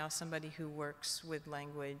long to now somebody who works with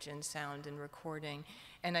language and sound and recording.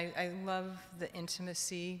 And I love the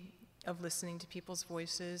intimacy of listening to people's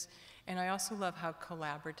voices. And I also love how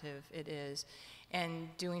collaborative it is. And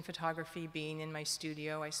doing photography, being in my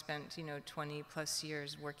studio, I spent, 20 plus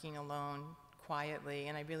years working alone quietly,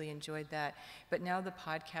 and I really enjoyed that. But now the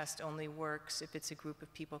podcast only works if it's a group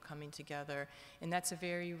of people coming together, and that's a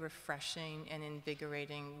very refreshing and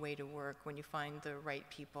invigorating way to work when you find the right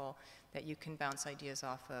people that you can bounce ideas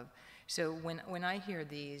off of. So when I hear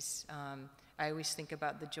these, I always think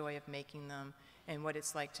about the joy of making them and what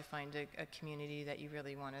it's like to find a community that you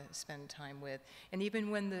really want to spend time with. And even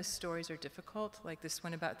when the stories are difficult, like this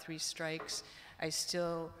one about 3 strikes, I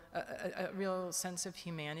still, a real sense of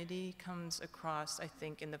humanity comes across, I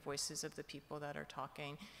think, in the voices of the people that are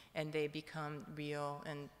talking, and they become real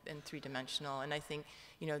and 3-dimensional. And I think,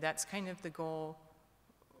 that's kind of the goal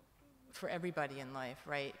for everybody in life,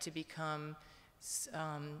 right? To become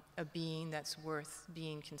a being that's worth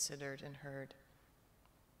being considered and heard.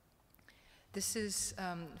 This is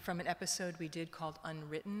from an episode we did called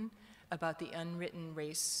Unwritten, about the unwritten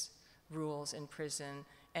race rules in prison.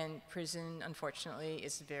 And prison, unfortunately,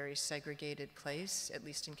 is a very segregated place, at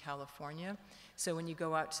least in California. So when you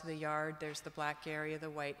go out to the yard, there's the black area, the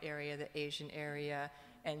white area, the Asian area,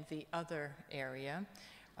 and the other area.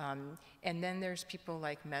 And then there's people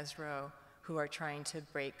like Mesro, who are trying to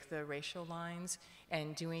break the racial lines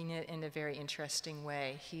and doing it in a very interesting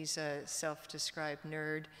way. He's a self-described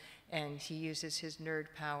nerd, and he uses his nerd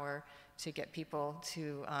power to get people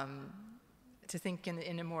to think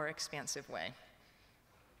in a more expansive way.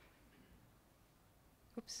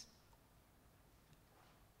 Oops.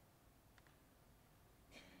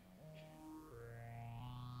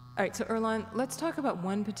 All right, so Erlon, let's talk about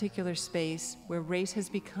one particular space where race has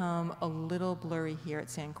become a little blurry here at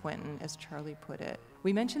San Quentin, as Charlie put it.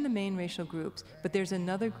 We mentioned the main racial groups, but there's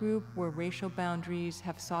another group where racial boundaries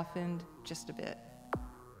have softened just a bit.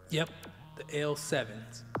 Yep, the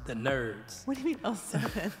L7s, the nerds. What do you mean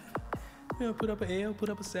L7? Put up an L, put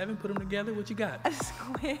up a 7, put them together, what you got? A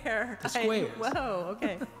square. The squares. Whoa,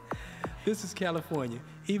 okay. This is California.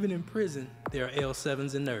 Even in prison, there are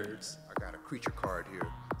L7s and nerds. I got a creature card here.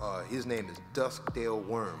 His name is Duskdale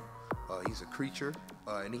Worm. He's a creature,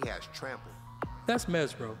 and he has trample. That's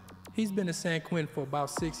Mesro. He's been in San Quentin for about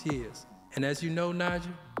 6 years. And as you know,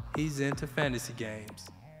 Nigel, he's into fantasy games.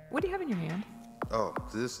 What do you have in your hand? Oh,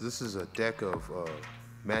 this is a deck of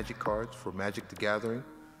magic cards for Magic the Gathering.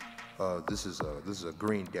 This is a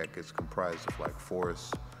green deck. It's comprised of like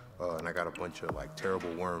forests, and I got a bunch of like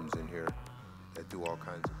terrible worms in here that do all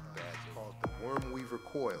kinds of bad. It's called the Worm Weaver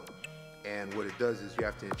Coil, and what it does is you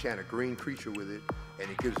have to enchant a green creature with it, and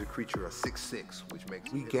it gives the creature a 6/6, which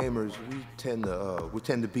makes we gamers we tend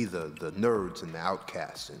to be the nerds and the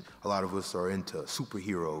outcasts, and a lot of us are into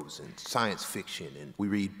superheroes and science fiction, and we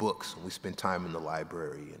read books and we spend time in the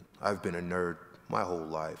library. And I've been a nerd my whole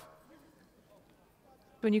life.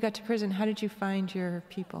 When you got to prison, how did you find your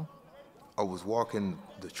people? I was walking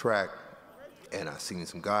the track, and I seen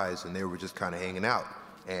some guys, and they were just kind of hanging out,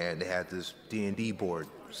 and they had this D&D board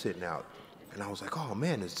sitting out. And I was like, oh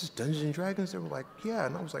man, is this Dungeons and Dragons? They were like, yeah.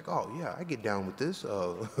 And I was like, oh yeah, I get down with this.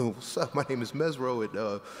 What's up? My name is Mesro,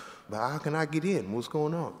 and how can I get in? What's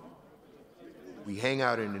going on? We hang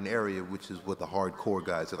out in an area which is what the hardcore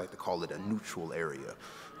guys, they like to call it a neutral area,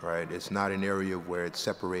 right? It's not an area where it's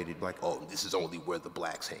separated like, oh, this is only where the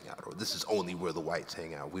blacks hang out, or this is only where the whites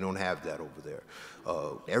hang out. We don't have that over there.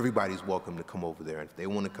 Everybody's welcome to come over there. And if they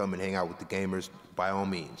want to come and hang out with the gamers, by all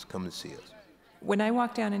means, come and see us. When I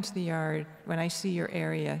walk down into the yard, when I see your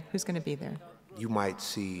area, who's going to be there? You might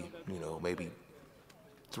see, maybe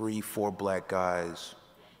 3, 4 black guys,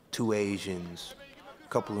 2 Asians, a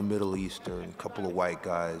couple of Middle Eastern, a couple of white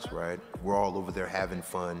guys, right? We're all over there having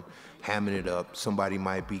fun, hamming it up. Somebody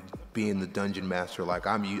might be being the dungeon master like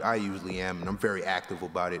I usually am, and I'm very active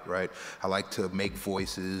about it, right? I like to make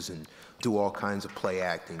voices and do all kinds of play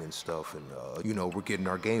acting and stuff, and we're getting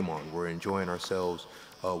our game on. We're enjoying ourselves.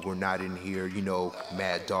 We're not in here,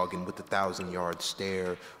 mad dogging with the 1,000-yard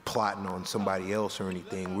stare, plotting on somebody else or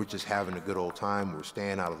anything. We're just having a good old time. We're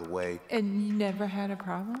staying out of the way. And you never had a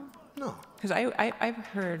problem? No. Because I've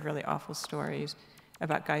heard really awful stories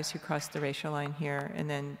about guys who cross the racial line here, and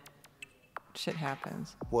then shit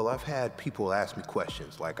happens. Well, I've had people ask me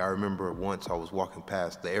questions. Like, I remember once I was walking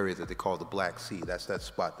past the area that they call the Black Sea. That's that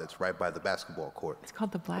spot that's right by the basketball court. It's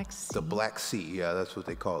called the Black Sea? The Black Sea, yeah, that's what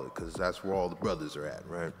they call it, because that's where all the brothers are at,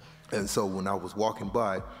 right? And so when I was walking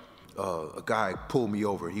by, a guy pulled me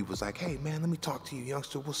over. He was like, hey, man, let me talk to you,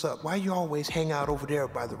 youngster. What's up? Why you always hang out over there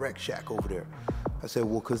by the rec shack over there? I said,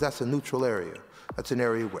 well, because that's a neutral area. That's an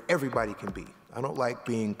area where everybody can be. I don't like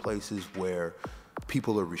being places where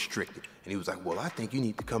people are restricted. And he was like, well, I think you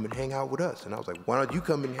need to come and hang out with us. And I was like, why don't you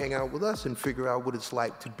come and hang out with us and figure out what it's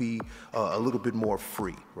like to be a little bit more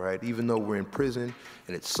free, right? Even though we're in prison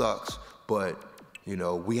and it sucks, but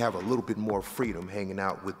we have a little bit more freedom hanging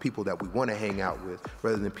out with people that we want to hang out with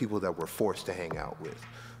rather than people that we're forced to hang out with.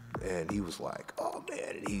 And he was like, oh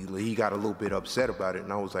man, and he got a little bit upset about it.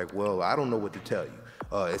 And I was like, well, I don't know what to tell you.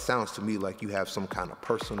 It sounds to me like you have some kind of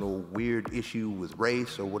personal weird issue with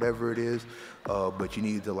race or whatever it is, but you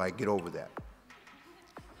need to get over that.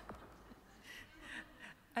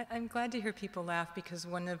 I'm glad to hear people laugh, because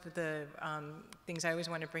one of the things I always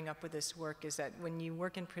want to bring up with this work is that when you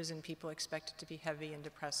work in prison, people expect it to be heavy and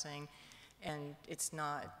depressing, and it's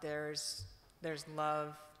not. There's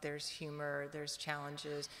love, there's humor, there's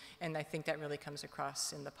challenges, and I think that really comes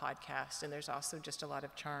across in the podcast, and there's also just a lot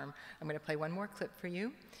of charm. I'm going to play one more clip for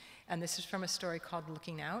you, and this is from a story called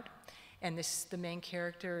Looking Out, and the main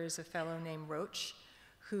character is a fellow named Roach,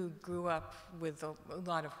 who grew up with a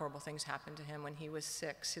lot of horrible things happened to him. When he was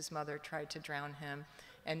 6, his mother tried to drown him,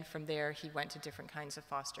 and from there he went to different kinds of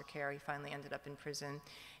foster care. He finally ended up in prison,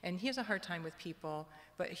 and he has a hard time with people,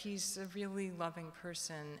 but he's a really loving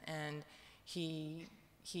person, and he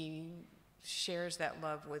shares that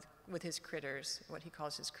love with his critters, what he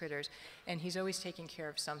calls his critters, and he's always taking care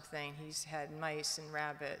of something. He's had mice and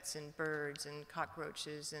rabbits and birds and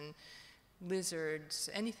cockroaches and lizards,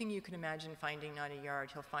 anything you can imagine finding on a yard,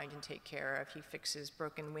 he'll find and take care of. He fixes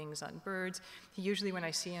broken wings on birds. He usually, when I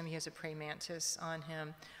see him, he has a praying mantis on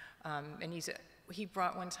him, and he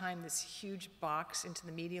brought one time this huge box into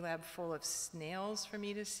the media lab full of snails for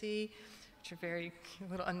me to see, which are a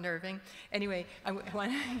little unnerving. Anyway, I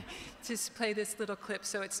want to just play this little clip.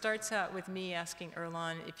 So it starts out with me asking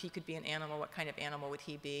Erlon if he could be an animal, what kind of animal would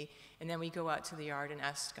he be? And then we go out to the yard and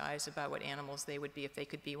ask guys about what animals they would be if they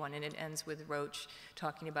could be one. And it ends with Roach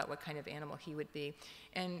talking about what kind of animal he would be.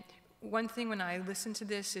 And one thing when I listen to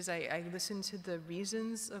this is I listen to the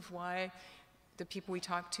reasons of why the people we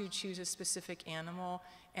talk to choose a specific animal,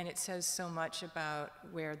 and it says so much about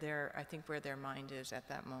where their mind is at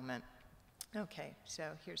that moment. Okay, so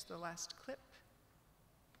here's the last clip.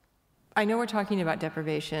 I know we're talking about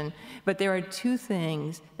deprivation, but there are 2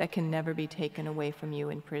 things that can never be taken away from you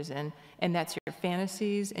in prison, and that's your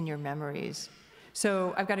fantasies and your memories.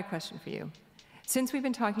 So I've got a question for you. Since we've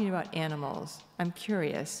been talking about animals, I'm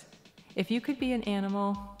curious, if you could be an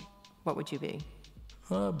animal, what would you be?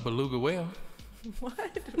 Beluga whale.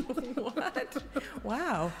 What?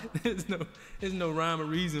 Wow. There's no rhyme or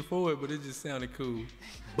reason for it, but it just sounded cool.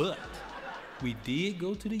 But we did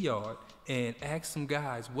go to the yard and ask some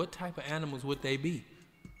guys what type of animals would they be.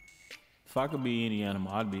 If I could be any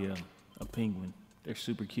animal, I'd be a penguin. They're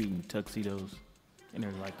super cute in tuxedos, and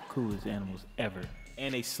they're like the coolest animals ever.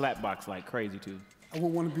 And they slapbox like crazy too. I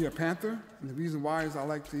would want to be a panther, and the reason why is I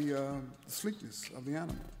like the sleekness of the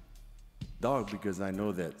animal. Dog, because I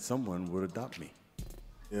know that someone would adopt me.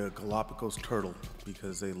 A Galapagos turtle,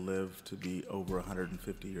 because they live to be over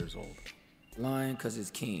 150 years old. Lion, because it's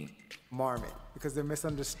king. Marmot, because they're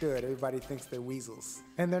misunderstood. Everybody thinks they're weasels.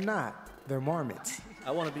 And they're not. They're marmots.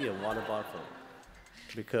 I want to be a water buffalo,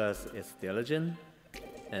 because it's diligent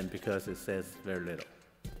and because it says very little.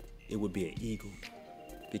 It would be an eagle,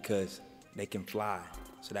 because they can fly.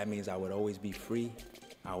 So that means I would always be free.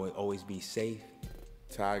 I would always be safe.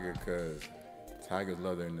 Tiger, because tigers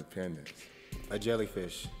love their independence. A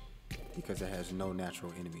jellyfish, because it has no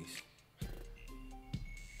natural enemies.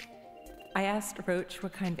 I asked Roach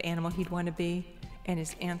what kind of animal he'd want to be, and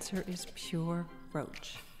his answer is pure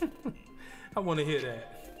roach. I want to hear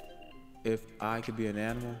that. If I could be an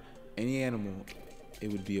animal, any animal,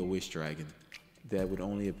 it would be a wish dragon that would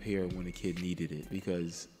only appear when a kid needed it,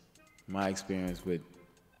 because my experience with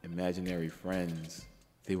imaginary friends,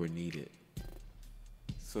 they were needed.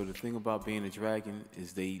 So the thing about being a dragon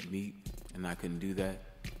is they eat meat, and I couldn't do that,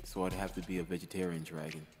 so I'd have to be a vegetarian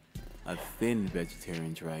dragon, a thin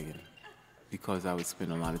vegetarian dragon, because I would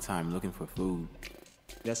spend a lot of time looking for food.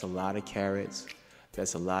 That's a lot of carrots,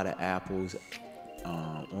 that's a lot of apples,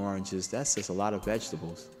 oranges, that's just a lot of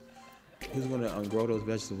vegetables. Who's gonna grow those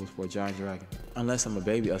vegetables for a giant dragon? Unless I'm a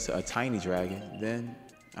baby, a tiny dragon, then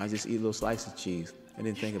I just eat little slices of cheese. I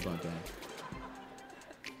didn't think about that.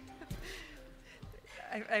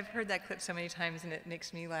 I've heard that clip so many times, and it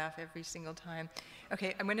makes me laugh every single time.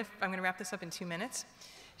 Okay, I'm gonna wrap this up in 2 minutes.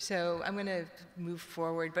 So I'm going to move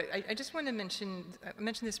forward, but I just want to mention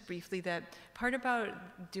this briefly, that part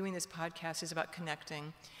about doing this podcast is about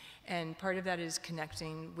connecting, and part of that is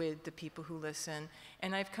connecting with the people who listen.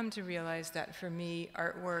 And I've come to realize that for me,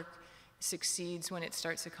 artwork succeeds when it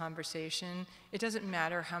starts a conversation. It doesn't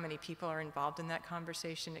matter how many people are involved in that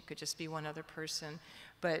conversation. It could just be one other person.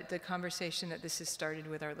 But the conversation that this has started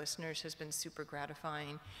with our listeners has been super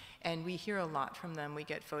gratifying. And we hear a lot from them. We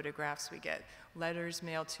get photographs, we get letters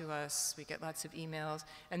mailed to us, we get lots of emails.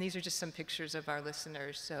 And these are just some pictures of our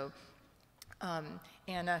listeners. So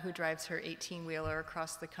Anna, who drives her 18-wheeler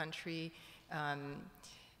across the country,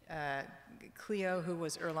 Cleo, who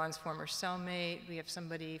was Erlon's former cellmate. We have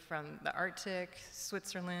somebody from the Arctic,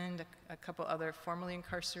 Switzerland, a couple other formerly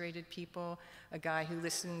incarcerated people, a guy who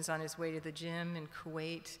listens on his way to the gym in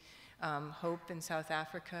Kuwait, Hope in South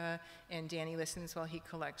Africa, and Danny listens while he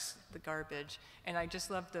collects the garbage. And I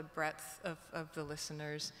just love the breadth of the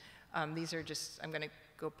listeners. These are just, I'm going to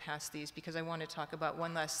go past these because I want to talk about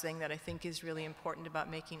one last thing that I think is really important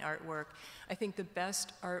about making artwork. I think the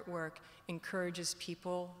best artwork encourages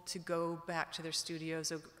people to go back to their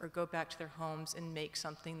studios or go back to their homes and make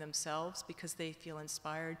something themselves because they feel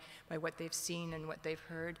inspired by what they've seen and what they've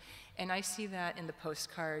heard. And I see that in the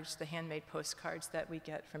postcards, the handmade postcards that we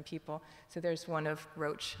get from people. So there's one of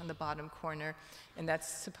Roach on the bottom corner, and that's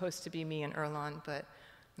supposed to be me and Erlon, but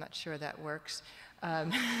I'm not sure that works.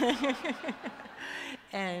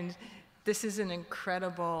 And this is an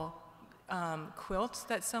incredible quilt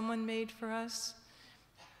that someone made for us.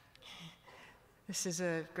 This is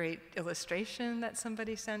a great illustration that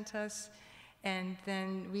somebody sent us. And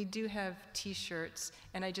then we do have T-shirts,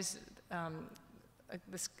 and I just,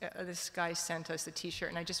 this guy sent us the T-shirt,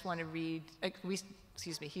 and I just want to read,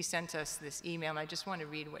 he sent us this email, and I just want to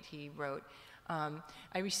read what he wrote.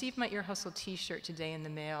 I received my Ear Hustle T-shirt today in the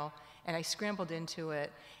mail, and I scrambled into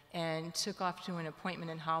it and took off to an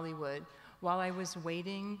appointment in Hollywood. While I was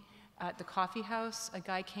waiting at the coffee house, a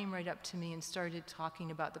guy came right up to me and started talking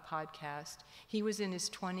about the podcast. He was in his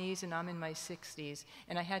 20s and I'm in my 60s,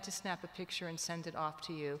 and I had to snap a picture and send it off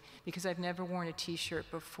to you because I've never worn a T-shirt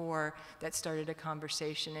before that started a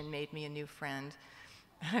conversation and made me a new friend.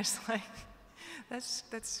 And I was like,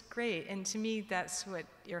 that's great. And to me, that's what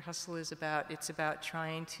Ear Hustle is about. It's about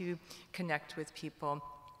trying to connect with people.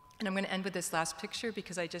 And I'm going to end with this last picture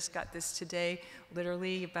because I just got this today,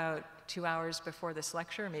 literally about 2 hours before this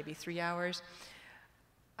lecture, maybe 3 hours.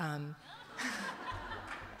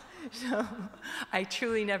 So I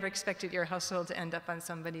truly never expected Ear Hustle to end up on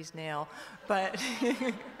somebody's nail, but,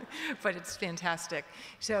 but it's fantastic.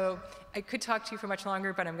 So I could talk to you for much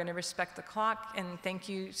longer, but I'm going to respect the clock, and thank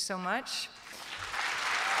you so much.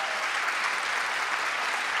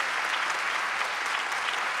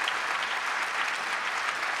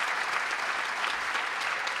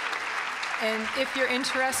 And if you're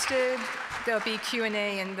interested, there'll be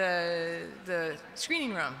Q&A in the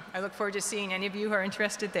screening room. I look forward to seeing any of you who are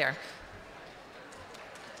interested there.